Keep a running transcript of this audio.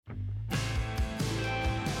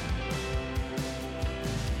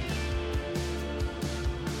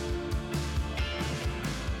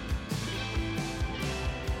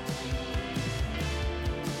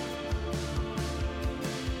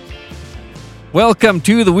Welcome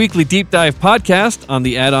to the Weekly Deep Dive Podcast on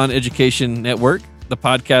the Add-On Education Network, the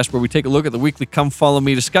podcast where we take a look at the weekly Come Follow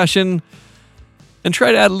Me discussion and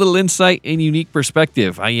try to add a little insight and unique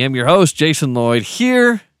perspective. I am your host, Jason Lloyd,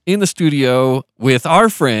 here in the studio with our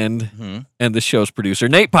friend and the show's producer,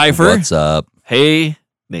 Nate Pfeiffer. What's up? Hey,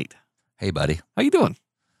 Nate. Hey, buddy. How you doing?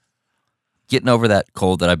 Getting over that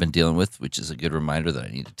cold that I've been dealing with, which is a good reminder that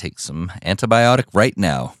I need to take some antibiotic right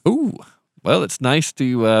now. Ooh, well, it's nice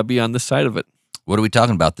to be on this side of it. What are we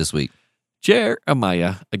talking about this week?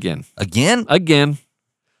 Jeremiah again. Again? Again.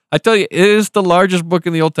 I tell you, it is the largest book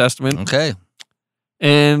in the Old Testament. Okay.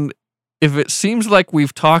 And if it seems like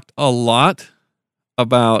we've talked a lot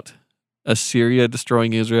about Assyria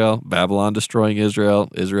destroying Israel, Babylon destroying Israel,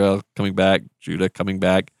 Israel coming back, Judah coming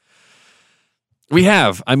back, we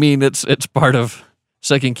have. I mean, it's part of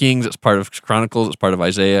 2 Kings, it's part of Chronicles, it's part of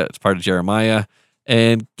Isaiah, it's part of Jeremiah.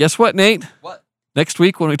 And guess what, Nate? What? Next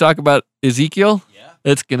week when we talk about Ezekiel,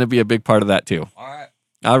 it's going to be a big part of that too.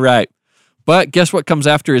 All right. But guess what comes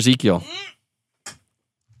after Ezekiel?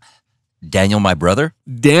 Daniel, my brother?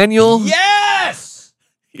 Daniel? Yes!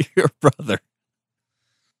 Your brother.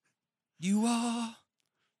 You are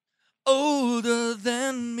older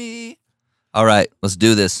than me. All right, let's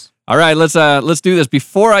do this. All right, let's do this.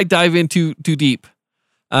 Before I dive into too deep,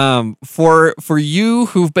 for you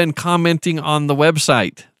who've been commenting on the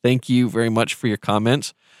website, thank you very much for your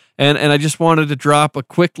comments. And I just wanted to drop a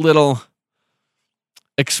quick little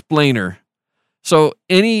explainer. So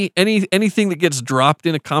anything that gets dropped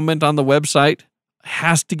in a comment on the website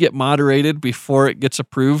has to get moderated before it gets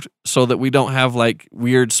approved so that we don't have like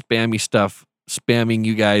weird spammy stuff spamming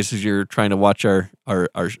you guys as you're trying to watch our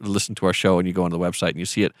listen to our show and you go on the website and you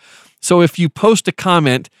see it. So if you post a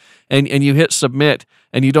comment and you hit submit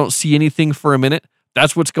and you don't see anything for a minute,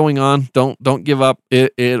 that's what's going on. Don't give up.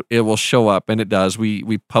 It will show up, and it does.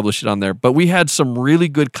 We publish it on there. But we had some really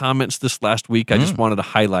good comments this last week. I just wanted to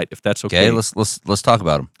highlight, if that's okay. Okay, let's talk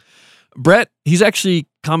about them. Brett, he's actually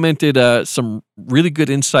commented some really good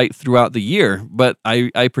insight throughout the year, but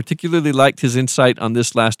I particularly liked his insight on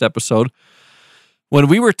this last episode when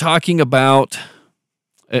we were talking about,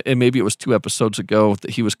 and maybe it was 2 episodes ago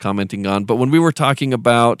that he was commenting on, but when we were talking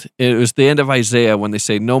about, it was the end of Isaiah when they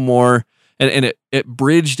say no more. And it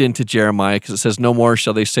bridged into Jeremiah because it says, no more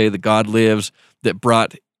shall they say the God lives that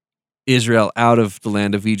brought Israel out of the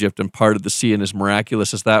land of Egypt and parted the sea, and as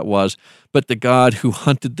miraculous as that was, but the God who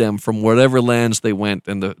hunted them from whatever lands they went.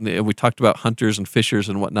 And we talked about hunters and fishers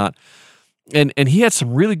and whatnot. And he had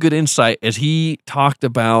some really good insight as he talked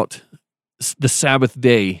about the Sabbath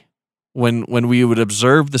day, when we would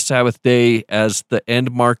observe the Sabbath day as the end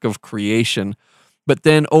mark of creation. But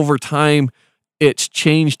then over time, it's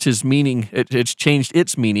changed his meaning. It's changed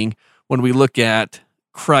its meaning when we look at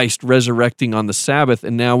Christ resurrecting on the Sabbath,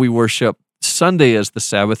 and now we worship Sunday as the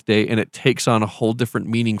Sabbath day, and it takes on a whole different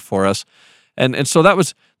meaning for us. And so that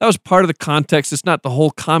was part of the context. It's not the whole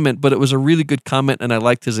comment, but it was a really good comment, and I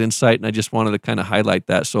liked his insight, and I just wanted to kind of highlight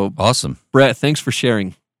that. So Awesome. Brett, thanks for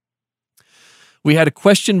sharing. We had a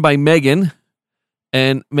question by Megan,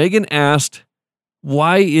 and Megan asked,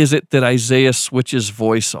 why is it that Isaiah switches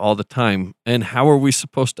voice all the time? And how are we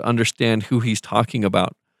supposed to understand who he's talking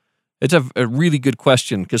about? It's a really good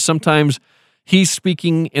question because sometimes he's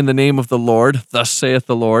speaking in the name of the Lord, thus saith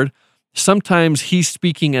the Lord. Sometimes he's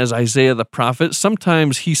speaking as Isaiah the prophet.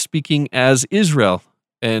 Sometimes he's speaking as Israel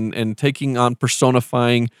and taking on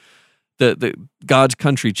personifying the God's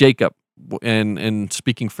country, Jacob, and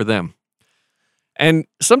speaking for them. And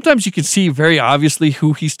sometimes you can see very obviously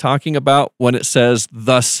who he's talking about when it says,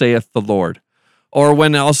 thus saith the Lord. Or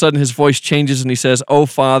when all of a sudden his voice changes and he says, oh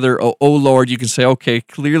Father, oh Lord, you can say, okay,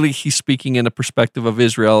 clearly he's speaking in a perspective of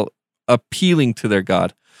Israel, appealing to their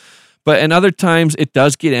God. But in other times it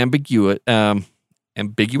does get ambiguous.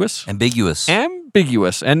 Ambiguous.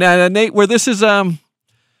 And Nate, where this is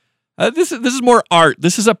this is more art.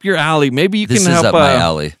 This is up your alley. Maybe you can help. This is up my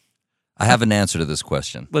alley. I have an answer to this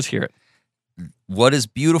question. Let's hear it. What is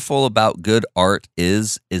beautiful about good art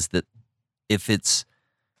is that if it's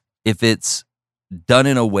done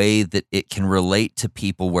in a way that it can relate to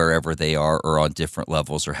people wherever they are or on different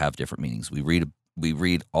levels or have different meanings. We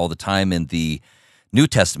read all the time in the New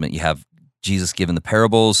Testament. You have Jesus giving the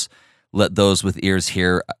parables, let those with ears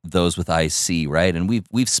hear, those with eyes see, right? And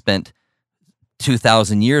we've spent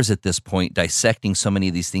 2,000 years at this point dissecting so many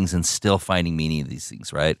of these things and still finding meaning of these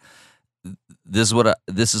things, right? This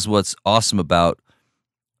is what's awesome about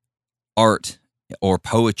art or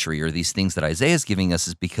poetry or these things that Isaiah is giving us,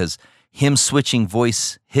 is because him switching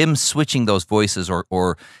those voices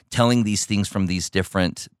or telling these things from these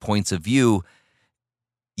different points of view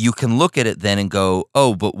you can look at it then and go,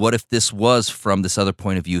 oh, but what if this was from this other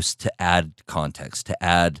point of view, to add context, to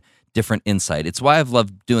add different insight? It's why I've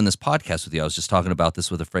loved doing this podcast with you. I was just talking about this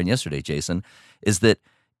with a friend yesterday, Jason, is that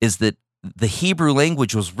the Hebrew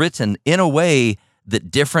language was written in a way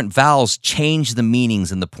that different vowels change the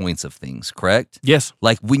meanings and the points of things, correct? Yes.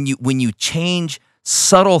 Like when you change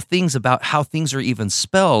subtle things about how things are even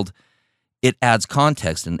spelled, it adds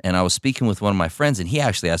context. And I was speaking with one of my friends, and he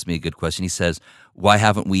actually asked me a good question. He says, why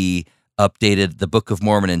haven't we updated the Book of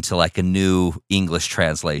Mormon into like a new English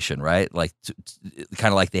translation, right? Like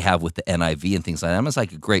kind of like they have with the NIV and things like that. And it's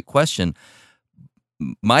like a great question.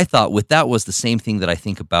 My thought with that was the same thing that I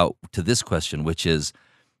think about to this question, which is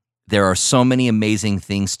there are so many amazing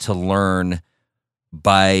things to learn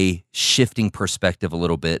by shifting perspective a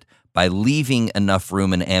little bit, by leaving enough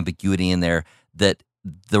room and ambiguity in there that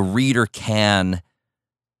the reader can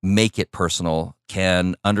make it personal,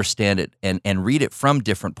 can understand it, and read it from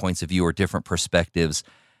different points of view or different perspectives,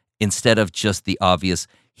 instead of just the obvious,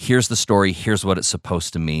 here's the story, here's what it's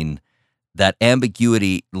supposed to mean. That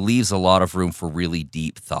ambiguity leaves a lot of room for really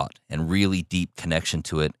deep thought and really deep connection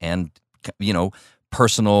to it, and,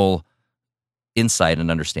 personal insight and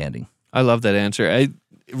understanding. I love that answer. It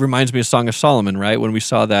reminds me of Song of Solomon, right? When we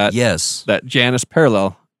saw that, Yes, that Janus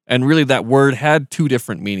parallel. And really that word had two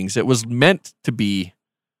different meanings. It was meant to be,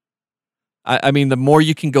 I mean, the more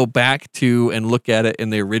you can go back to and look at it in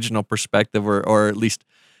the original perspective, or at least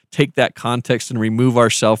take that context and remove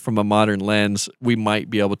ourselves from a modern lens, we might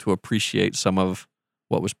be able to appreciate some of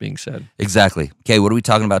what was being said. exactly. Okay, what are we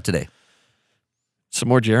talking about today? Some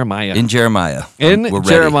more Jeremiah. In Jeremiah. In We're ready.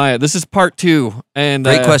 Jeremiah. This is part 2. And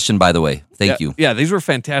Great question, by the way. Thank you. Yeah, these were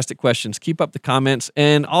fantastic questions. Keep up the comments.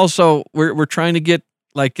 And also, we're trying to get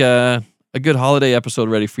like a good holiday episode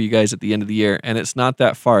ready for you guys at the end of the year. And it's not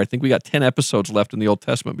that far. I think we got 10 episodes left in the Old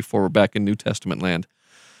Testament before we're back in New Testament land.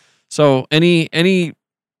 So any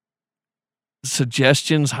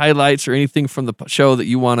suggestions, highlights, or anything from the show that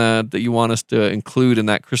you want us to include in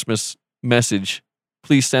that Christmas message,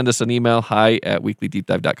 please send us an email,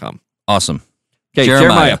 hi@weeklydeepdive.com. Awesome. Okay,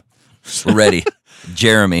 Jeremiah. We're ready.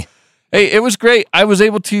 Jeremy. Hey, it was great. I was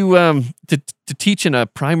able to teach in a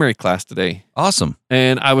primary class today. Awesome.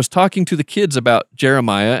 And I was talking to the kids about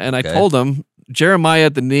Jeremiah, and I told them, Jeremiah,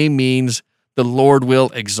 the name means the Lord will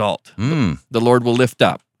exalt. The Lord will lift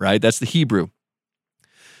up, right? That's the Hebrew.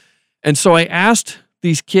 And so I asked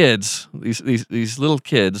these kids, these little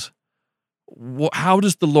kids, how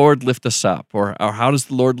does the Lord lift us up? Or how does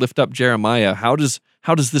the Lord lift up Jeremiah? How does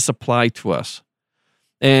this apply to us?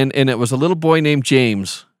 And it was a little boy named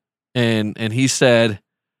James, and he said,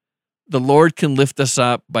 the Lord can lift us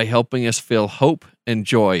up by helping us feel hope and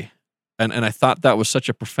joy. And I thought that was such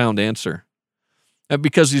a profound answer.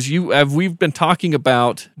 Because we've been talking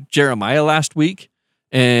about Jeremiah last week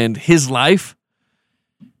and his life,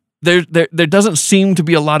 there doesn't seem to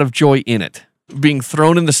be a lot of joy in it. Being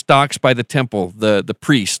thrown in the stocks by the temple, the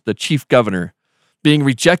priest, the chief governor, being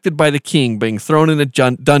rejected by the king, being thrown in a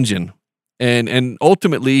dungeon, and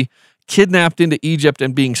ultimately kidnapped into Egypt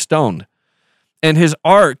and being stoned. And his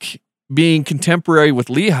arc being contemporary with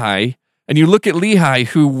Lehi, and you look at Lehi,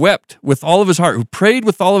 who wept with all of his heart, who prayed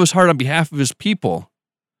with all of his heart on behalf of his people,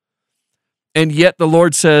 and yet the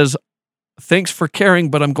Lord says, thanks for caring,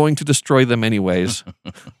 but I'm going to destroy them anyways.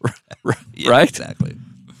 Yeah, right? Exactly.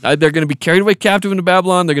 They're going to be carried away captive into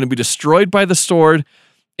Babylon. They're going to be destroyed by the sword.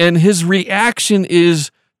 And his reaction is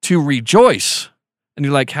to rejoice. And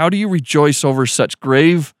you're like, how do you rejoice over such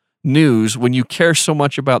grave news when you care so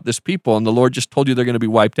much about this people? And the Lord just told you they're going to be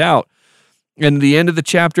wiped out. And at the end of the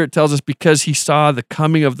chapter, it tells us because he saw the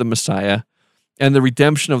coming of the Messiah and the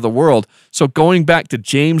redemption of the world. So going back to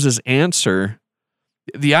James's answer,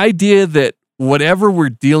 the idea that whatever we're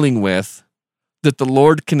dealing with, that the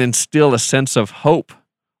Lord can instill a sense of hope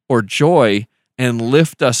or joy and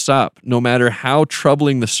lift us up no matter how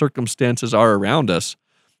troubling the circumstances are around us,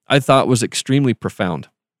 I thought was extremely profound.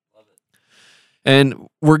 And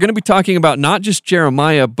we're going to be talking about not just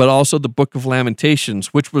Jeremiah, but also the book of Lamentations,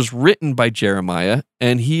 which was written by Jeremiah,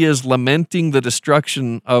 and he is lamenting the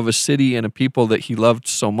destruction of a city and a people that he loved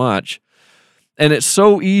so much. And it's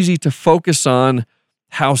so easy to focus on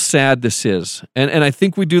how sad this is. And I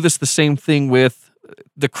think we do this the same thing with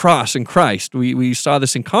the cross in Christ. We saw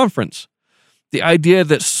this in conference. The idea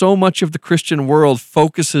that so much of the Christian world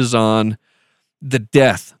focuses on the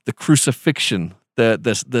death, the crucifixion,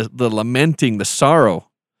 the lamenting, the sorrow.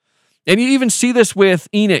 And you even see this with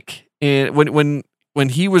Enoch, and when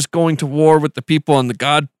he was going to war with the people, and the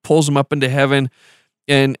God pulls him up into heaven,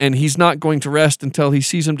 and he's not going to rest until he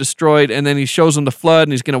sees them destroyed, and then he shows them the flood,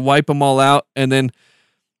 and he's going to wipe them all out, and then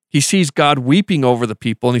he sees God weeping over the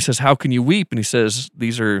people, and he says, how can you weep? And he says,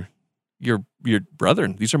 these are your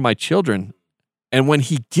brethren. These are my children. And when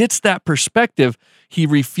he gets that perspective, he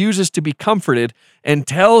refuses to be comforted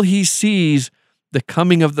until he sees the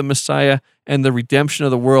coming of the Messiah and the redemption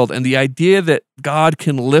of the world, and the idea that God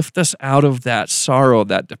can lift us out of that sorrow,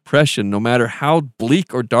 that depression, no matter how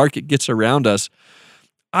bleak or dark it gets around us.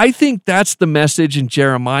 I think that's the message in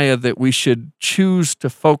Jeremiah that we should choose to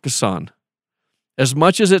focus on. As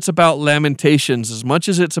much as it's about lamentations, as much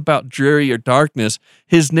as it's about dreary or darkness,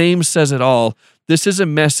 his name says it all. This is a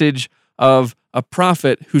message of a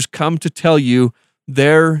prophet who's come to tell you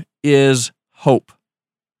there is hope.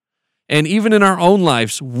 And even in our own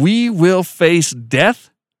lives, we will face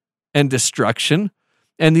death and destruction,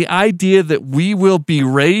 and the idea that we will be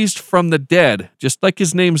raised from the dead, just like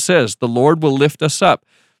his name says, the Lord will lift us up.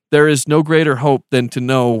 There is no greater hope than to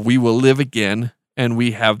know we will live again, and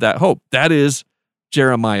we have that hope. That is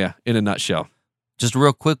Jeremiah in a nutshell. Just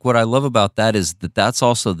real quick, what I love about that is that that's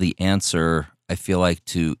also the answer, I feel like,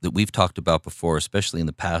 to that we've talked about before, especially in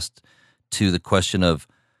the past, to the question of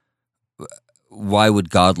why would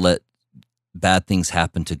God let bad things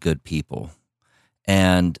happen to good people?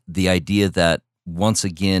 And the idea that, once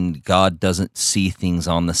again, God doesn't see things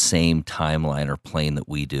on the same timeline or plane that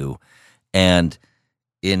we do. And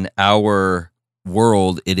in our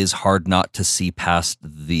world, it is hard not to see past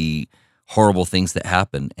the horrible things that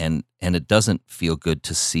happen. And it doesn't feel good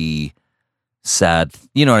to see sad,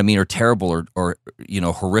 you know what I mean, or terrible or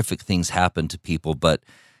horrific things happen to people. But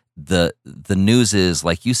the news is,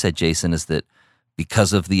 like you said, Jason, is that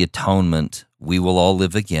because of the atonement, we will all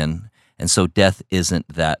live again. And so death isn't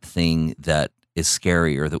that thing that is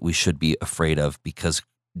scary or that we should be afraid of, because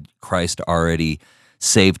Christ already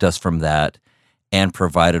saved us from that and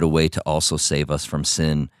provided a way to also save us from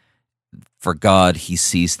sin. For God, he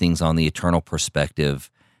sees things on the eternal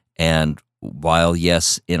perspective. And while,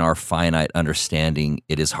 yes, in our finite understanding,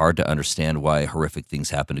 it is hard to understand why horrific things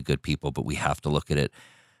happen to good people, but we have to look at it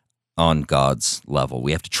on God's level.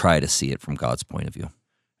 We have to try to see it from God's point of view.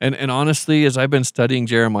 And honestly, as I've been studying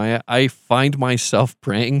Jeremiah, I find myself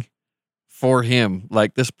praying for him.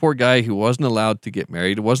 Like this poor guy who wasn't allowed to get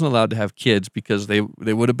married, wasn't allowed to have kids because they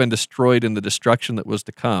would have been destroyed in the destruction that was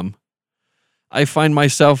to come. I find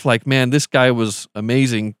myself like, man, this guy was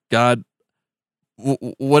amazing. God,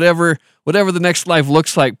 whatever the next life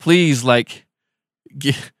looks like, please, like,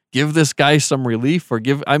 give this guy some relief, or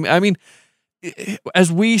give. I mean,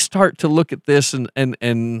 as we start to look at this,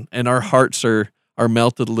 and our hearts are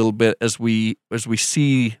melted a little bit as we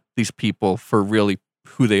see these people for really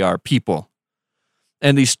who they are, people.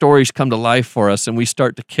 And these stories come to life for us, and we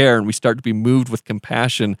start to care, and we start to be moved with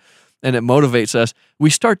compassion, and it motivates us. We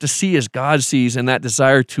start to see as God sees, and that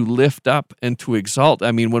desire to lift up and to exalt.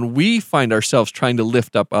 I mean, when we find ourselves trying to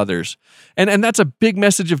lift up others, and that's a big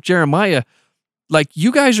message of Jeremiah. Like,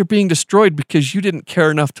 you guys are being destroyed because you didn't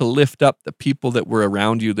care enough to lift up the people that were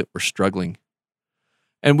around you that were struggling.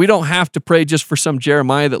 And we don't have to pray just for some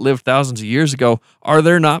Jeremiah that lived thousands of years ago. Are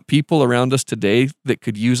there not people around us today that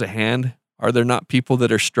could use a hand? Are there not people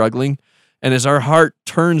that are struggling? And as our heart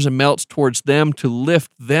turns and melts towards them to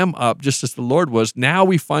lift them up, just as the Lord was, now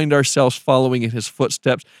we find ourselves following in his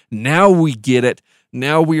footsteps. Now we get it.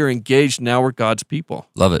 Now we are engaged. Now we're God's people.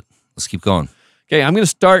 Love it. Let's keep going. Okay, I'm going to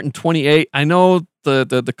start in 28. I know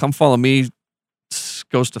the Come Follow Me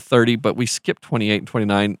goes to 30, but we skipped 28 and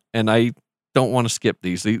 29, and I don't want to skip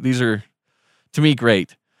these. These are, to me,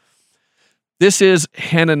 great. This is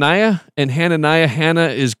Hananiah, and Hannah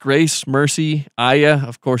is grace, mercy, Ayah,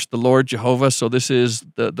 of course, the Lord, Jehovah. So this is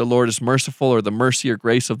the Lord is merciful, or the mercy or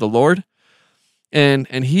grace of the Lord.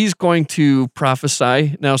 And he's going to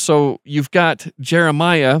prophesy. Now, so you've got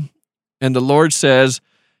Jeremiah, and the Lord says,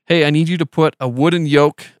 hey, I need you to put a wooden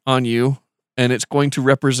yoke on you, and it's going to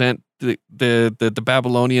represent the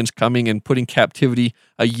Babylonians coming and putting captivity,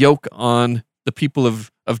 a yoke on the people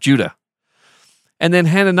of Judah. And then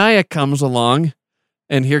Hananiah comes along,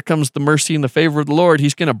 and here comes the mercy and the favor of the Lord.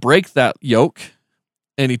 He's going to break that yoke,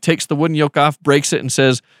 and he takes the wooden yoke off, breaks it, and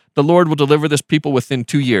says, the Lord will deliver this people within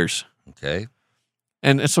 2 years. Okay.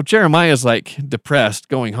 And so Jeremiah's like depressed,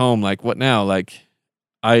 going home, like, what now? Like,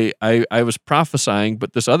 I was prophesying,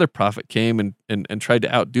 but this other prophet came and tried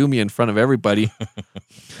to outdo me in front of everybody.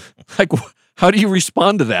 Like, how do you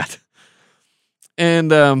respond to that?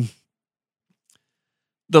 And the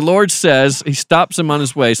Lord says, he stops him on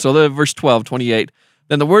his way. So verse 12, 28,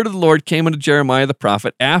 then the word of the Lord came unto Jeremiah the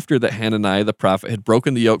prophet after that Hananiah the prophet had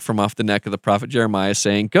broken the yoke from off the neck of the prophet Jeremiah,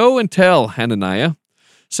 saying, go and tell Hananiah,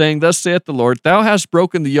 saying, thus saith the Lord, thou hast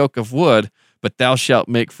broken the yoke of wood, but thou shalt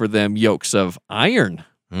make for them yokes of iron.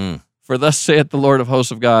 For For thus saith the Lord of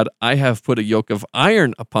hosts of God, I have put a yoke of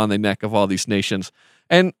iron upon the neck of all these nations.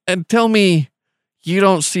 And tell me you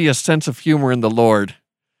don't see a sense of humor in the Lord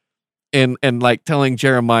and like telling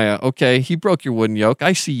Jeremiah, okay, he broke your wooden yoke.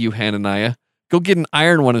 I see you, Hananiah. Go get an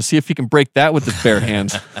iron one and see if he can break that with his bare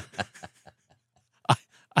hands.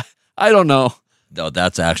 I don't know. No,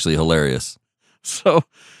 that's actually hilarious. So,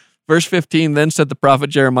 verse 15, then said the prophet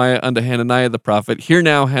Jeremiah unto Hananiah the prophet, Hear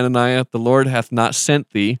now, Hananiah, the Lord hath not sent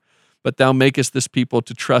thee, but thou makest this people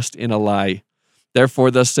to trust in a lie. Therefore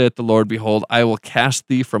thus saith the Lord, Behold, I will cast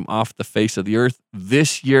thee from off the face of the earth.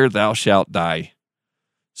 This year thou shalt die.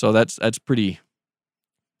 So that's pretty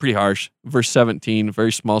harsh. Verse 17,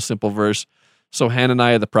 very small, simple verse. So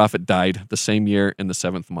Hananiah the prophet died the same year in the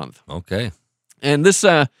 7th month. Okay. And this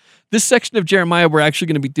section of Jeremiah, we're actually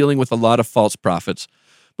going to be dealing with a lot of false prophets.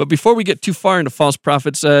 But before we get too far into false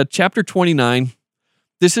prophets, chapter 29,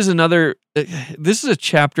 this is a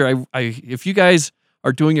chapter, if you guys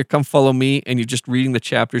are doing your Come Follow Me and you're just reading the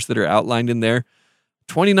chapters that are outlined in there,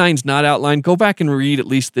 29 is not outlined. Go back and read at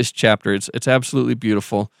least this chapter. It's absolutely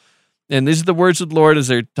beautiful. And these are the words of the Lord as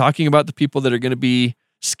they're talking about the people that are going to be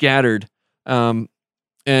scattered. And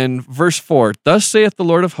verse 4, Thus saith the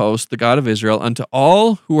Lord of hosts, the God of Israel, unto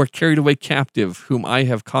all who are carried away captive, whom I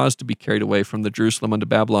have caused to be carried away from the Jerusalem unto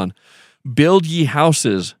Babylon, build ye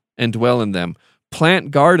houses and dwell in them,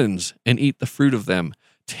 plant gardens and eat the fruit of them,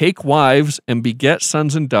 take wives and beget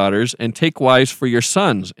sons and daughters, and take wives for your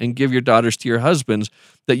sons, and give your daughters to your husbands,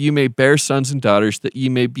 that you may bear sons and daughters, that ye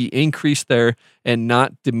may be increased there and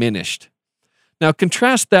not diminished. Now,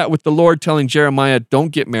 contrast that with the Lord telling Jeremiah, don't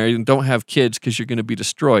get married and don't have kids because you're going to be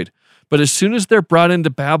destroyed. But as soon as they're brought into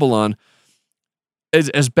Babylon,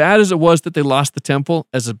 as bad as it was that they lost the temple,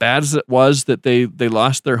 as bad as it was that they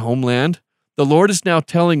lost their homeland, the Lord is now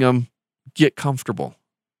telling them, get comfortable.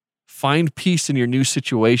 Find peace in your new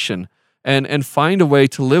situation and find a way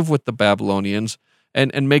to live with the Babylonians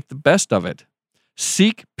and make the best of it.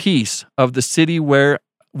 Seek peace of the city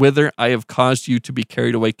whither I have caused you to be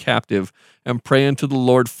carried away captive, and pray unto the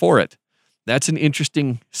Lord for it. That's an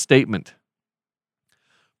interesting statement.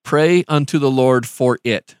 Pray unto the Lord for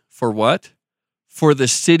it. For what? For the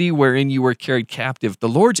city wherein you were carried captive. The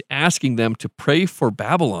Lord's asking them to pray for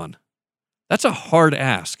Babylon. That's a hard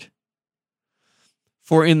ask.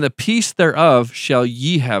 For in the peace thereof shall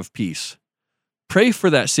ye have peace. Pray for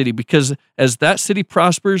that city, because as that city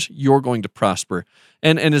prospers, you're going to prosper.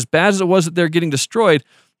 And as bad as it was that they're getting destroyed,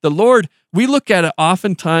 the Lord, we look at it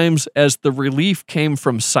oftentimes as the relief came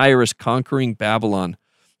from Cyrus conquering Babylon.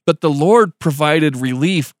 But the Lord provided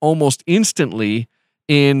relief almost instantly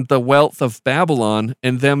in the wealth of Babylon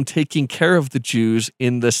and them taking care of the Jews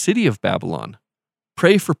in the city of Babylon.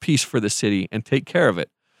 Pray for peace for the city and take care of it.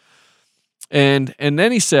 And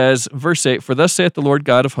then he says, verse 8, For thus saith the Lord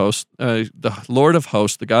God of hosts, the Lord of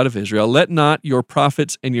hosts, the God of Israel, Let not your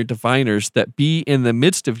prophets and your diviners that be in the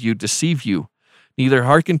midst of you deceive you, neither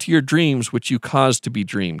hearken to your dreams which you cause to be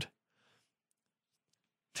dreamed.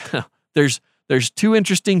 There's two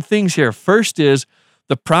interesting things here. First is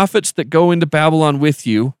the prophets that go into Babylon with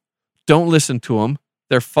you, don't listen to them.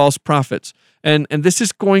 They're false prophets. And this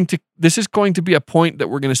is going to be a point that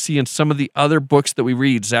we're going to see in some of the other books that we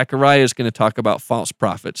read. Zechariah is going to talk about false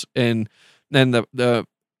prophets and then the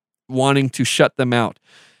wanting to shut them out.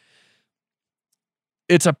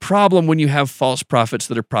 It's a problem when you have false prophets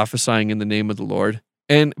that are prophesying in the name of the Lord.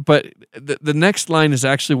 But the next line is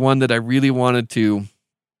actually one that I really wanted to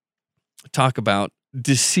talk about.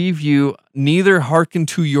 Deceive you, neither hearken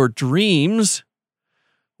to your dreams,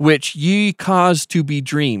 which ye cause to be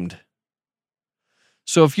dreamed.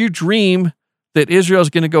 So if you dream that Israel is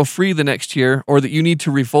going to go free the next year, or that you need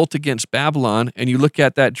to revolt against Babylon, and you look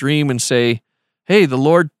at that dream and say, hey, the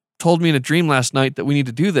Lord told me in a dream last night that we need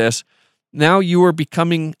to do this, now you are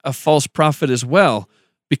becoming a false prophet as well.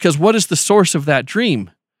 Because what is the source of that dream?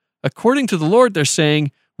 According to the Lord, they're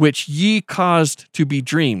saying, which ye caused to be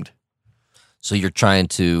dreamed. So you're trying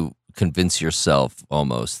to convince yourself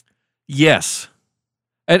almost. Yes.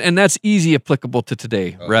 And that's easy applicable to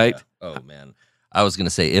today, right? Yeah. Oh, man. I was going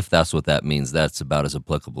to say, if that's what that means, that's about as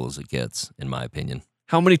applicable as it gets, in my opinion.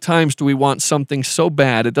 How many times do we want something so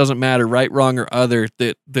bad, it doesn't matter, right, wrong, or other,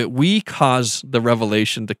 that we cause the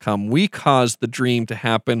revelation to come, we cause the dream to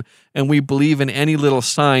happen, and we believe in any little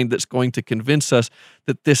sign that's going to convince us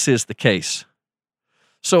that this is the case.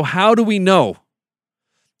 So how do we know?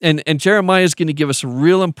 And Jeremiah is going to give us a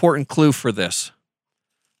real important clue for this.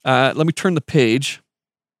 Let me turn the page.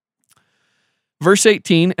 Verse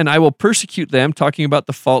 18, and I will persecute them, talking about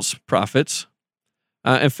the false prophets,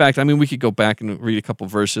 In fact, I mean, we could go back and read a couple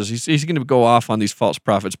verses. He's going to go off on these false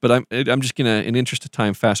prophets, but I'm just going to, in interest of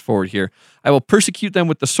time, fast forward here. I will persecute them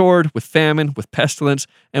with the sword, with famine, with pestilence,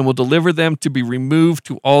 and will deliver them to be removed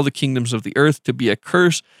to all the kingdoms of the earth, to be a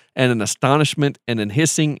curse and an astonishment and an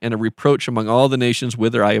hissing and a reproach among all the nations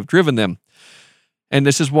whither I have driven them. And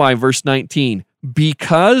this is why, verse 19,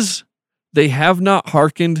 because they have not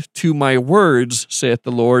hearkened to my words, saith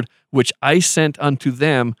the Lord, which I sent unto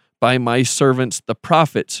them by my servants the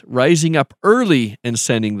prophets, rising up early and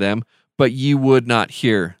sending them, but ye would not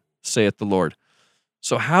hear, saith the Lord.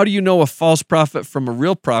 So how do you know a false prophet from a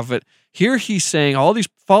real prophet? Here he's saying all these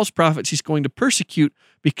false prophets he's going to persecute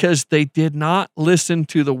because they did not listen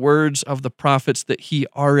to the words of the prophets that he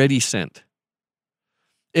already sent.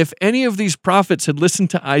 If any of these prophets had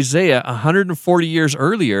listened to Isaiah 140 years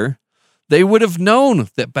earlier, they would have known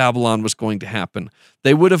that Babylon was going to happen.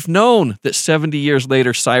 They would have known that 70 years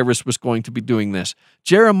later, Cyrus was going to be doing this.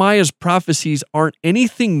 Jeremiah's prophecies aren't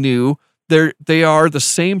anything new. They are the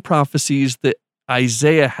same prophecies that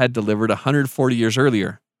Isaiah had delivered 140 years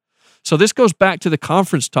earlier. So this goes back to the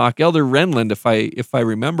conference talk, Elder Renland, if I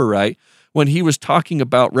remember right, when he was talking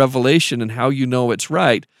about Revelation and how you know it's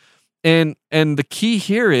right. And the key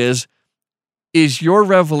here is your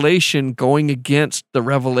revelation going against the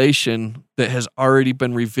revelation that has already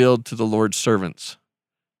been revealed to the Lord's servants?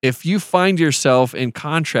 If you find yourself in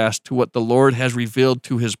contrast to what the Lord has revealed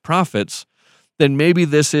to his prophets, then maybe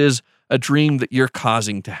this is a dream that you're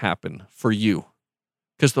causing to happen for you.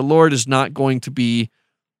 Because the Lord is not going to be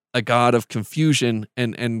a God of confusion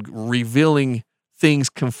and revealing things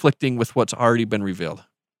conflicting with what's already been revealed.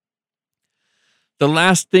 The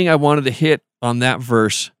last thing I wanted to hit on that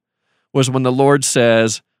verse was when the Lord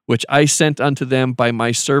says, which I sent unto them by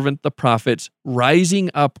my servant the prophets,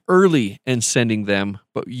 rising up early and sending them,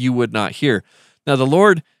 but you would not hear. Now the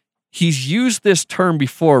Lord, he's used this term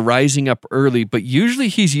before, rising up early, but usually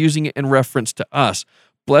he's using it in reference to us.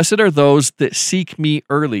 Blessed are those that seek me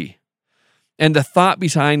early. And the thought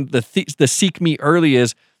behind the seek me early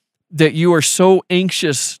is that you are so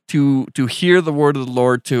anxious to hear the word of the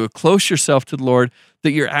Lord, to close yourself to the Lord,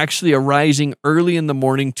 that you're actually arising early in the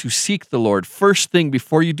morning to seek the Lord. First thing,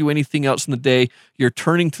 before you do anything else in the day, you're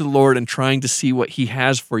turning to the Lord and trying to see what he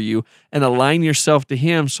has for you and align yourself to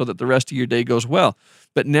him so that the rest of your day goes well.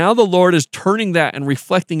 But now the Lord is turning that and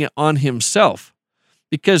reflecting it on himself,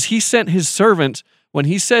 because he sent his servants. When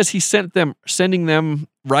he says he sent them, sending them,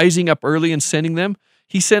 rising up early and sending them,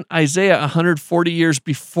 he sent Isaiah 140 years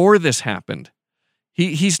before this happened.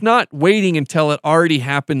 He's not waiting until it already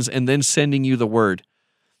happens and then sending you the word.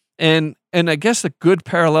 And I guess a good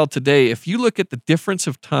parallel today, if you look at the difference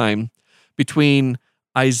of time between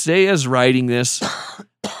Isaiah's writing this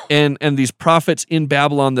and these prophets in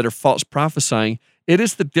Babylon that are false prophesying, it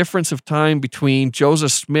is the difference of time between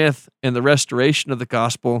Joseph Smith and the restoration of the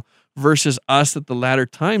gospel versus us at the latter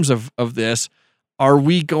times of this. Are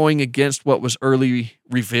we going against what was early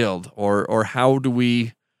revealed, or how do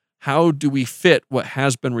we fit what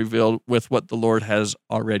has been revealed with what the Lord has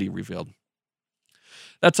already revealed?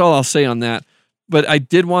 That's all I'll say on that. But I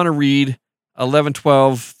did want to read 11,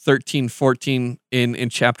 12, 13, 14 in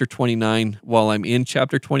chapter 29 while I'm in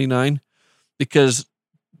chapter 29, because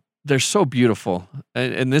they're so beautiful.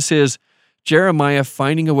 And this is Jeremiah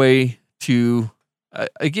finding a way to,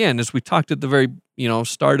 again, as we talked at the very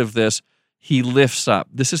start of this, he lifts up.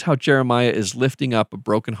 This is how Jeremiah is lifting up a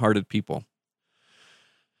brokenhearted people.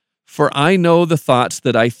 For I know the thoughts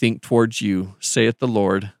that I think towards you, saith the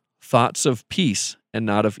Lord, thoughts of peace and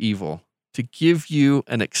not of evil, to give you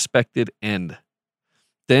an expected end.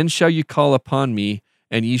 Then shall you call upon me,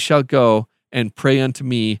 and ye shall go and pray unto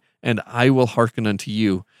me, and I will hearken unto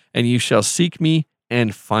you. And you shall seek me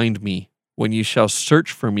and find me, when you shall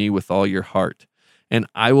search for me with all your heart. And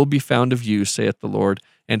I will be found of you, saith the Lord,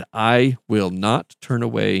 and I will not turn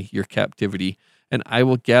away your captivity, and I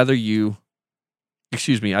will gather you.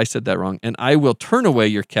 Excuse me, I said that wrong. And I will turn away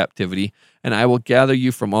your captivity, and I will gather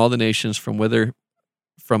you from all the nations, from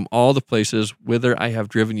all the places whither I have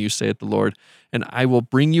driven you, saith the Lord, and I will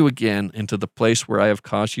bring you again into the place where I have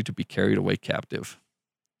caused you to be carried away captive.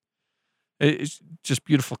 It's just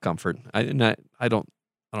beautiful comfort. I don't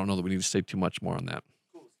know that we need to say too much more on that.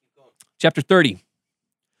 Chapter 30.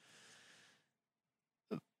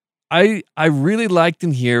 I really liked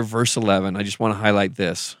in here, verse 11. I just want to highlight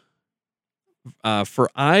this. For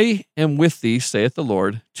I am with thee, saith the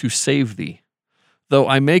Lord, to save thee. Though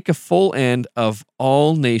I make a full end of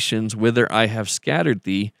all nations whither I have scattered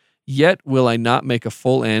thee, yet will I not make a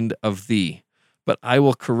full end of thee. But I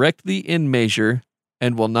will correct thee in measure,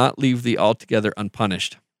 and will not leave thee altogether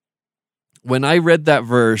unpunished. When I read that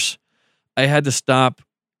verse, I had to stop.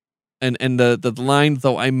 And the line,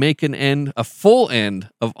 though I make an end, a full end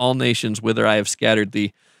of all nations whither I have scattered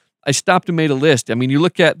thee. I stopped and made a list. I mean, you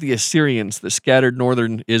look at the Assyrians that scattered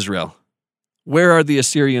northern Israel. Where are the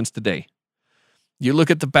Assyrians today? You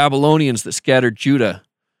look at the Babylonians that scattered Judah.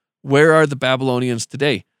 Where are the Babylonians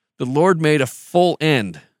today? The Lord made a full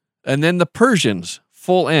end. And then the Persians,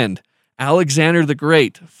 full end. Alexander the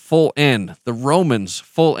Great, full end. The Romans,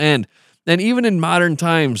 full end. And even in modern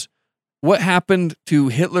times, what happened to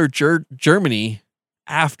Hitler Germany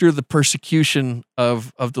after the persecution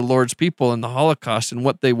of the Lord's people and the Holocaust and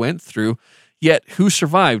what they went through? Yet who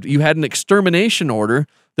survived? You had an extermination order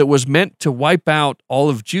that was meant to wipe out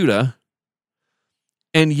all of Judah,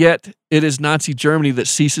 and yet it is Nazi Germany that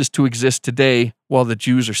ceases to exist today while the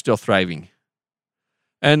Jews are still thriving.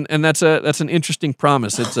 And that's an interesting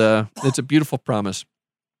promise. It's a beautiful promise.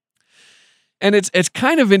 And it's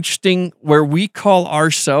kind of interesting where we call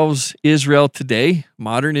ourselves Israel today,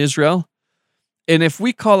 modern Israel. And if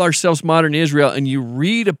we call ourselves modern Israel and you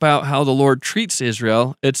read about how the Lord treats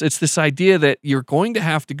Israel, it's this idea that you're going to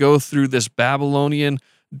have to go through this Babylonian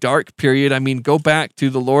dark period. I mean, go back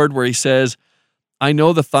to the Lord where he says, I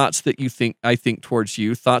know the thoughts that I think towards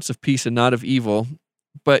you, thoughts of peace and not of evil.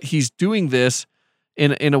 But he's doing this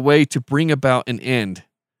in a way to bring about an end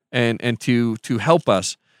and to help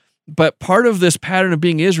us. But part of this pattern of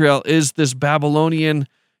being Israel is this Babylonian,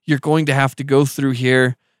 you're going to have to go through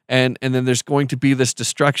here, and then there's going to be this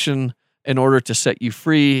destruction in order to set you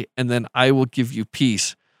free, and then I will give you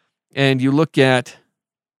peace. And you look at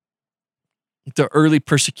the early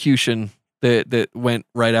persecution that went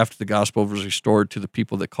right after the gospel was restored to the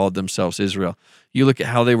people that called themselves Israel. You look at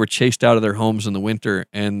how they were chased out of their homes in the winter,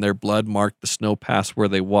 and their blood marked the snow paths where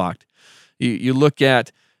they walked. You look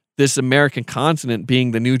at this American continent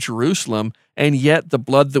being the New Jerusalem, and yet the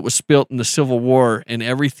blood that was spilt in the Civil War and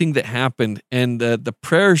everything that happened, and the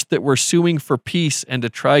prayers that were suing for peace and to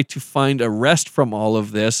try to find a rest from all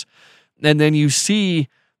of this. And then you see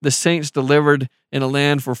the saints delivered in a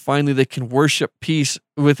land where finally they can worship peace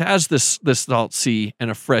has this salt sea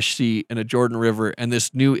and a fresh sea and a Jordan River and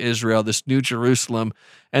this new Israel, this new Jerusalem,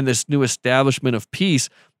 and this new establishment of peace.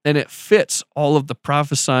 And it fits all of the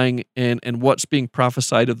prophesying and what's being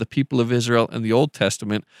prophesied of the people of Israel in the Old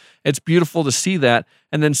Testament. It's beautiful to see that.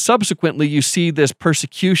 And then subsequently, you see this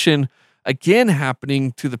persecution again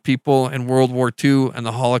happening to the people in World War II and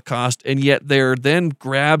the Holocaust, and yet they're then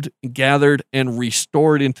grabbed, gathered, and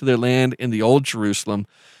restored into their land in the Old Jerusalem.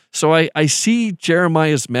 So I see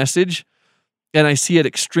Jeremiah's message, and I see it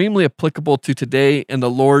extremely applicable to today, and the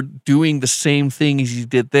Lord doing the same thing as he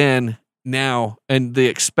did then, now, and the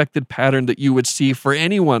expected pattern that you would see for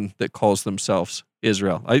anyone that calls themselves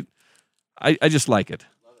Israel. I just like it.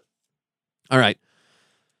 All right.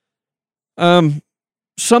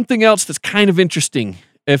 Something else that's kind of interesting.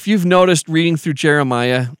 If you've noticed reading through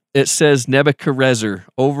Jeremiah, it says Nebuchadnezzar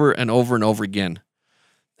over and over and over again.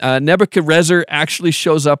 Nebuchadnezzar actually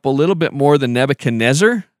shows up a little bit more than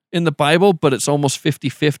Nebuchadnezzar in the Bible, but it's almost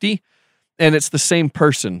 50-50, and it's the same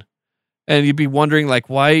person. And you'd be wondering, like,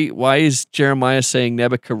 why is Jeremiah saying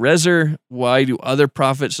Nebuchadnezzar? Why do other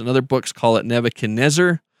prophets and other books call it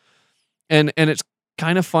Nebuchadnezzar? And it's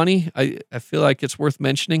kind of funny. I feel like it's worth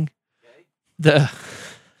mentioning.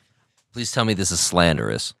 Please tell me this is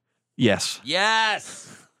slanderous. Yes.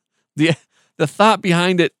 Yes! The thought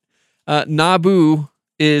behind it, Nabu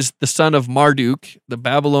is the son of Marduk, the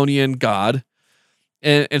Babylonian god.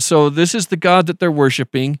 And so this is the god that they're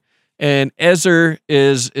worshiping. And Ezer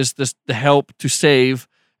is the help to save.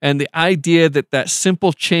 And the idea that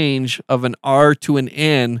simple change of an R to an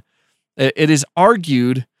N, it is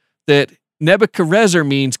argued that Nebuchadnezzar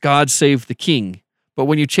means God save the king. But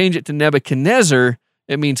when you change it to Nebuchadnezzar,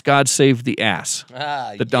 it means God saved the ass,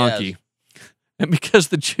 the donkey. Yes. And because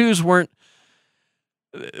the Jews weren't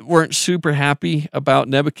super happy about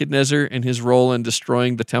Nebuchadnezzar and his role in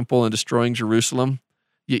destroying the temple and destroying Jerusalem,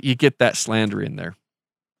 you get that slander in there.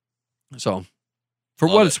 So, for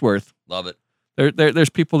what it's worth. Love it. There's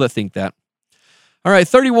people that think that. All right,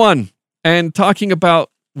 31. And talking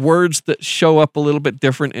about words that show up a little bit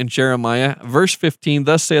different in Jeremiah. Verse 15,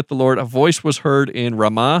 thus saith the Lord, a voice was heard in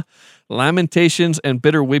Ramah, lamentations and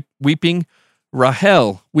bitter weeping.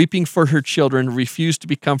 Rahel, weeping for her children, refused to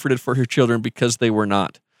be comforted for her children because they were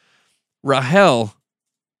not. Rahel,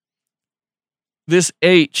 this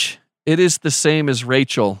H, it is the same as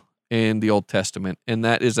Rachel in the Old Testament, and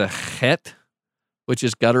that is a chet, which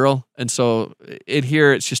is guttural. And so in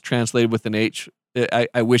here, it's just translated with an H.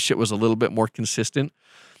 I wish it was a little bit more consistent.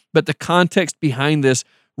 But the context behind this,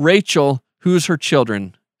 Rachel, who's her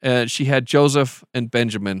children? She had Joseph and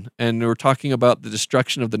Benjamin, and we're talking about the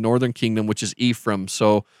destruction of the northern kingdom, which is Ephraim.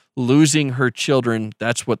 So losing her children,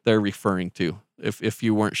 that's what they're referring to, if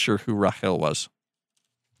you weren't sure who Rachel was.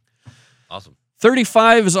 Awesome.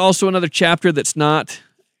 35 is also another chapter that's not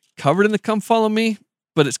covered in the Come Follow Me,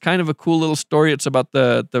 but it's kind of a cool little story. It's about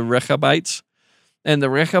the Rechabites. And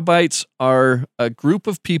the Rechabites are a group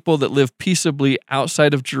of people that live peaceably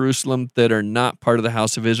outside of Jerusalem that are not part of the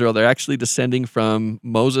house of Israel. They're actually descending from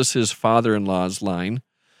Moses' father-in-law's line.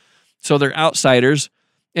 So they're outsiders.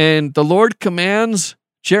 And the Lord commands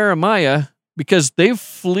Jeremiah, because they've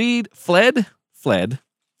fled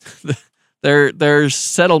their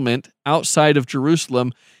settlement outside of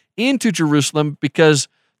Jerusalem into Jerusalem because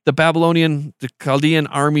the Chaldean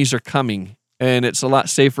armies are coming. And it's a lot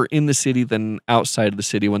safer in the city than outside of the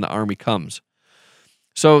city when the army comes.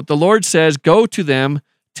 So the Lord says, go to them,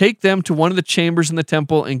 take them to one of the chambers in the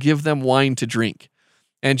temple, and give them wine to drink.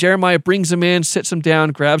 And Jeremiah brings them in, sits them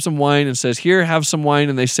down, grabs some wine, and says, here, have some wine.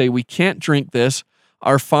 And they say, we can't drink this.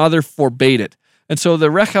 Our father forbade it. And so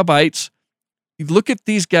the Rechabites, look at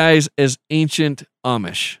these guys as ancient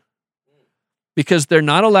Amish, because they're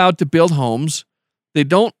not allowed to build homes.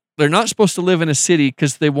 They're not supposed to live in a city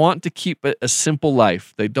because they want to keep a simple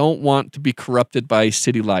life. They don't want to be corrupted by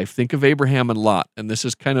city life. Think of Abraham and Lot, and this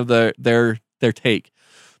is kind of their take.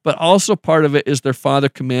 But also part of it is their father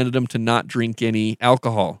commanded them to not drink any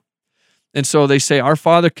alcohol. And so they say, our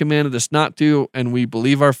father commanded us not to, and we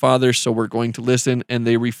believe our father, so we're going to listen. And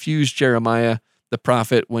they refuse Jeremiah, the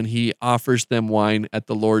prophet, when he offers them wine at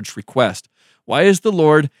the Lord's request. Why is the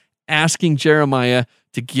Lord asking Jeremiah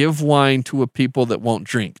to give wine to a people that won't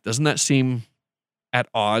drink? Doesn't that seem at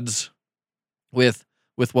odds with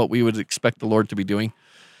what we would expect the Lord to be doing?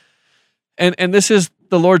 And this is,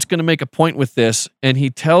 the Lord's going to make a point with this, and he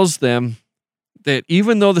tells them that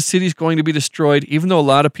even though the city's going to be destroyed, even though a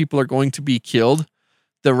lot of people are going to be killed,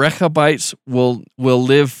 the Rechabites will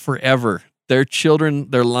live forever. Their children,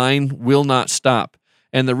 their line will not stop.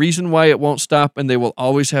 And the reason why it won't stop and they will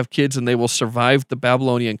always have kids and they will survive the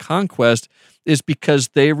Babylonian conquest is because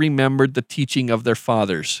they remembered the teaching of their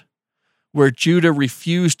fathers, where Judah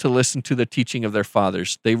refused to listen to the teaching of their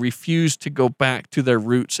fathers. They refused to go back to their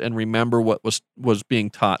roots and remember what was being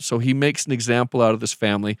taught. So he makes an example out of this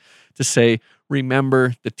family to say,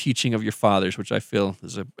 remember the teaching of your fathers, which I feel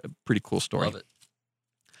is a pretty cool story. Love it.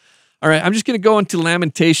 All right, I'm just going to go into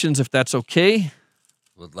Lamentations, if that's okay.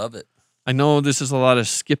 Would love it. I know this is a lot of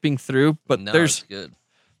skipping through, but No, there's it's good.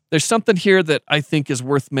 There's something here that I think is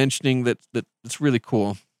worth mentioning that's really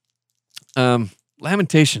cool.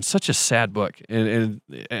 Lamentations, such a sad book, and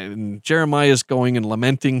Jeremiah is going and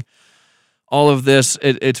lamenting all of this.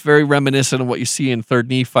 It's very reminiscent of what you see in 3rd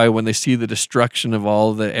Nephi when they see the destruction of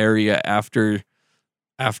all the area after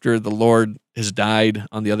the Lord has died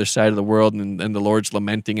on the other side of the world, and the Lord's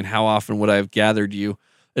lamenting, and how often would I have gathered you?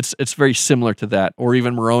 It's very similar to that. Or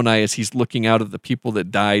even Moroni, as he's looking out at the people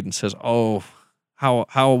that died and says, oh,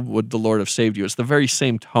 how would the Lord have saved you? It's the very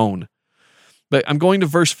same tone. But I'm going to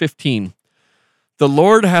verse 15. The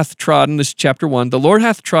Lord hath trodden, this is chapter 1, the Lord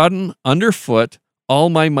hath trodden underfoot all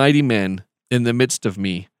my mighty men in the midst of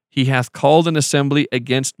me. He hath called an assembly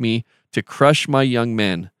against me to crush my young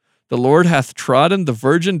men. The Lord hath trodden the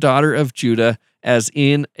virgin daughter of Judah as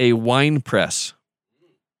in a winepress.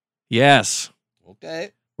 Yes.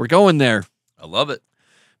 Okay. We're going there. I love it.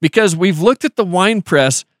 Because we've looked at the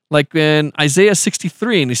winepress like in Isaiah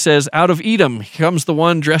 63, and he says, out of Edom comes the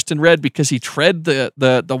one dressed in red because he tread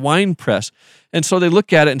the winepress. And so they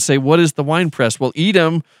look at it and say, what is the winepress? Well,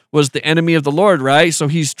 Edom was the enemy of the Lord, right? So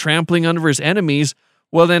he's trampling under his enemies.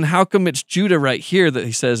 Well, then how come it's Judah right here that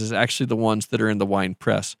he says is actually the ones that are in the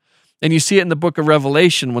winepress? And you see it in the book of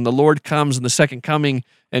Revelation when the Lord comes in the second coming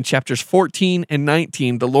in chapters 14 and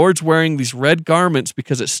 19. The Lord's wearing these red garments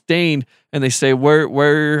because it's stained, and they say,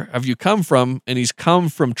 where have you come from? And he's come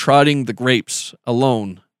from trotting the grapes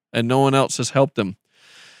alone, and no one else has helped him.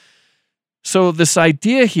 So this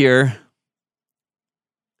idea here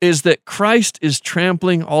is that Christ is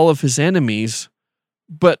trampling all of his enemies,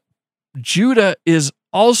 but Judah is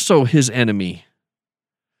also his enemy.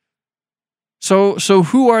 So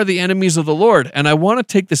who are the enemies of the Lord? And I want to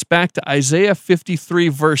take this back to Isaiah 53,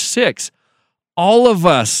 verse 6. All of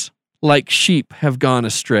us, like sheep, have gone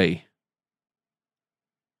astray.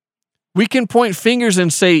 We can point fingers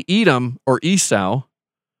and say Edom or Esau,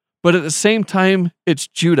 but at the same time, it's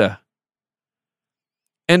Judah.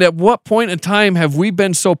 And at what point in time have we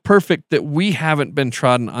been so perfect that we haven't been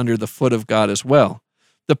trodden under the foot of God as well?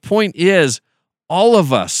 The point is, all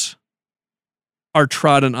of us are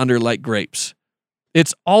trodden under like grapes.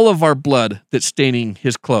 It's all of our blood that's staining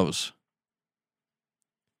his clothes.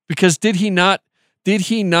 Because did he not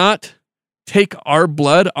take our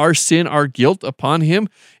blood, our sin, our guilt upon him?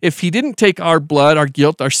 If he didn't take our blood, our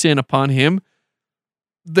guilt, our sin upon him,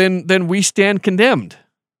 then we stand condemned.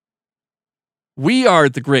 We are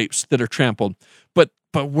the grapes that are trampled. But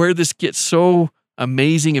where this gets so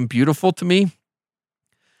amazing and beautiful to me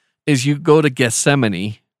is you go to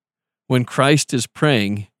Gethsemane when Christ is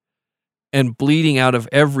praying and bleeding out of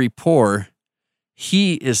every pore.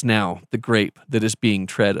 He is now the grape that is being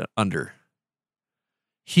tread under.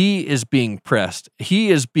 He is being pressed.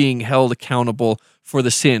 He is being held accountable for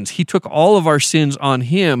the sins. He took all of our sins on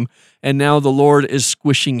him, and now the Lord is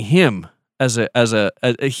squishing him as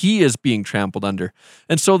he is being trampled under.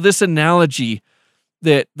 And so this analogy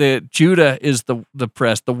that Judah is the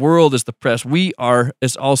press, the world is the press, we are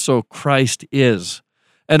as also Christ is.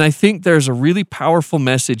 And I think there's a really powerful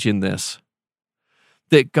message in this,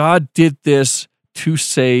 that God did this to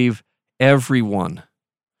save everyone.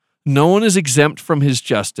 No one is exempt from his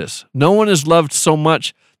justice. No one is loved so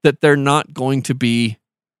much that they're not going to be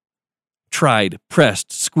tried,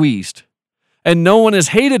 pressed, squeezed. And no one is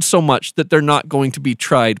hated so much that they're not going to be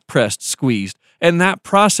tried, pressed, squeezed. And that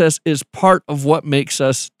process is part of what makes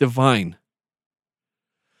us divine.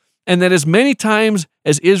 And that as many times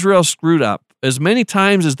as Israel screwed up, as many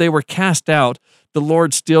times as they were cast out, the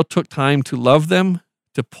Lord still took time to love them,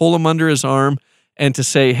 to pull them under his arm, and to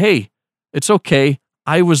say, hey, it's okay,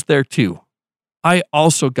 I was there too. I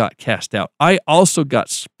also got cast out. I also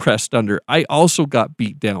got pressed under. I also got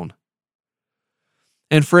beat down.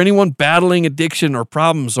 And for anyone battling addiction or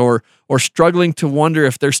problems or struggling to wonder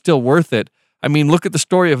if they're still worth it, I mean, look at the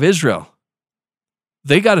story of Israel.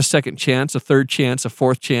 They got a second chance, a third chance, a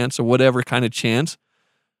fourth chance, or whatever kind of chance.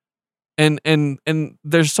 And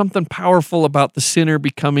there's something powerful about the sinner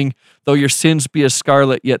becoming, though your sins be as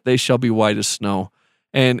scarlet, yet they shall be white as snow.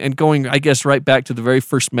 And going, I guess, right back to the very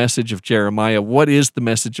first message of Jeremiah. What is the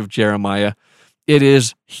message of Jeremiah? It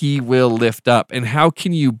is, he will lift up. And how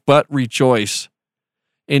can you but rejoice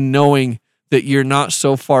in knowing that you're not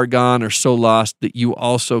so far gone or so lost that you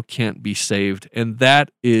also can't be saved? And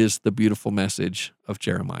that is the beautiful message of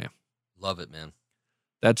Jeremiah. Love it, man.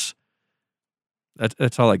 That's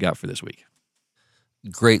all I got for this week.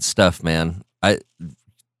 Great stuff, man. I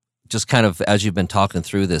just kind of, as you've been talking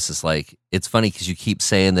through this, it's like, it's funny because you keep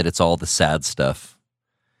saying that it's all the sad stuff.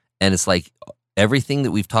 And it's like everything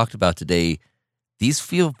that we've talked about today, these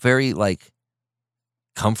feel very like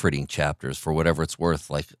comforting chapters for whatever it's worth.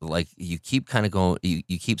 Like you keep kind of going,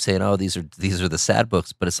 you keep saying, oh, these are the sad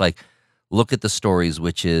books, but it's like, look at the stories,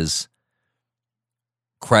 which is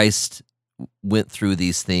Christ went through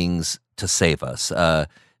these things to save us.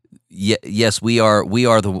 Yes, we are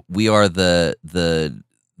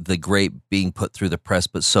the grape being put through the press,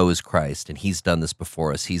 but so is Christ, and he's done this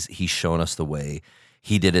before us. He's shown us the way.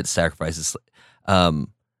 He did it, sacrifices. The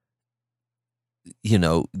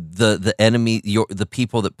enemy, the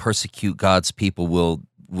people that persecute God's people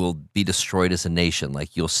will be destroyed as a nation.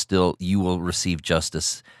 Like you will receive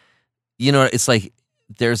justice. It's like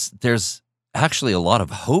there's actually a lot of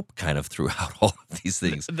hope kind of throughout all of these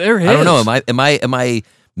things. There is. I don't know. Am I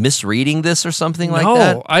misreading this or something like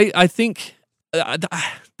that? No, I think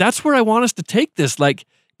that's where I want us to take this. Like,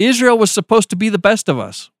 Israel was supposed to be the best of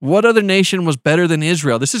us. What other nation was better than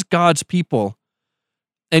Israel? This is God's people.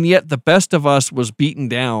 And yet the best of us was beaten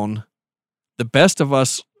down. The best of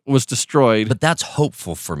us was destroyed. But that's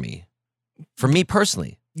hopeful for me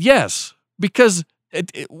personally. Yes, because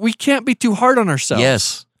we can't be too hard on ourselves.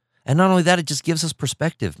 Yes. And not only that, it just gives us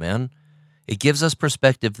perspective, man. It gives us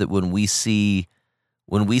perspective that when we see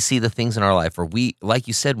the things in our life, or we, like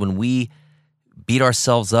you said, when we beat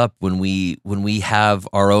ourselves up, when we have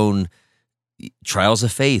our own trials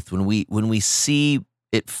of faith, when we see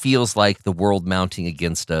it feels like the world mounting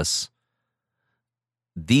against us,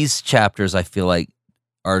 these chapters, I feel like,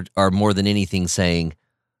 are more than anything saying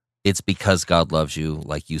it's because God loves you,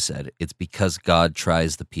 like you said. It's because God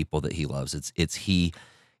tries the people that he loves. It's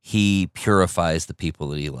he purifies the people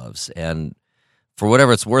that he loves. And for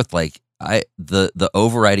whatever it's worth, like the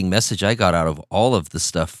overriding message I got out of all of the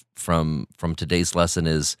stuff from today's lesson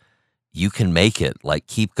is you can make it. Like,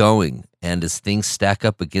 keep going. And as things stack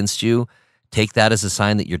up against you, take that as a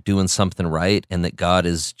sign that you're doing something right and that God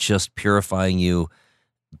is just purifying you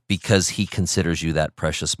because he considers you that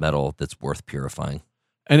precious metal that's worth purifying.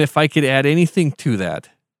 And if I could add anything to that,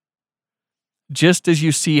 just as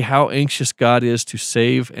you see how anxious God is to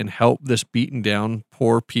save and help this beaten down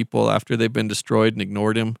poor people after they've been destroyed and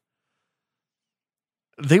ignored him,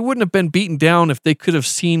 they wouldn't have been beaten down if they could have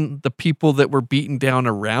seen the people that were beaten down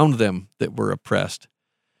around them that were oppressed.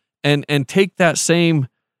 And take that same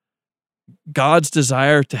God's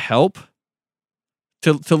desire to help,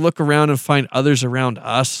 to look around and find others around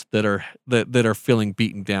us that are feeling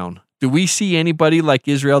beaten down? Do we see anybody like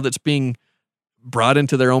Israel that's being brought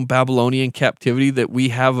into their own Babylonian captivity that we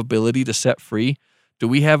have ability to set free? Do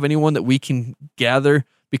we have anyone that we can gather?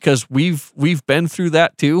 Because we've been through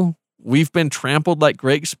that too. We've been trampled like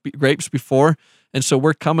grapes before, and so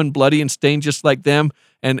we're coming bloody and stained just like them.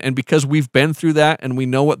 And because we've been through that and we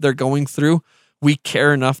know what they're going through, we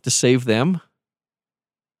care enough to save them.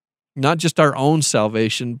 Not just our own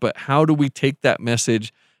salvation, but how do we take that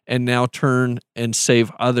message and now turn and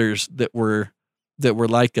save others that were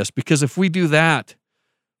like us? Because if we do that,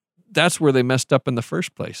 that's where they messed up in the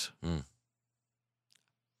first place.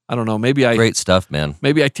 I don't know. Great stuff, man.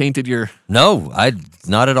 Maybe I tainted your. No,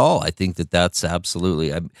 not at all. I think that's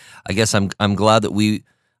absolutely. I guess I'm glad that we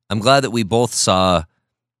both saw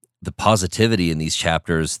the positivity in these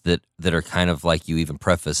chapters that are kind of like you even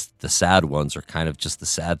prefaced. The sad ones are kind of just the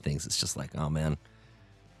sad things. It's just like, oh man,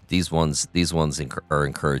 these ones are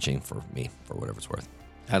encouraging for me, for whatever it's worth.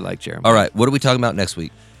 I like Jeremiah. All right, what are we talking about next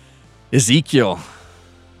week? Ezekiel.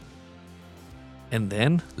 And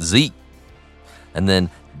then Zeke. And then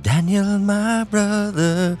Daniel, my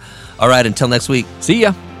brother. All right, until next week. See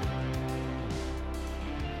ya.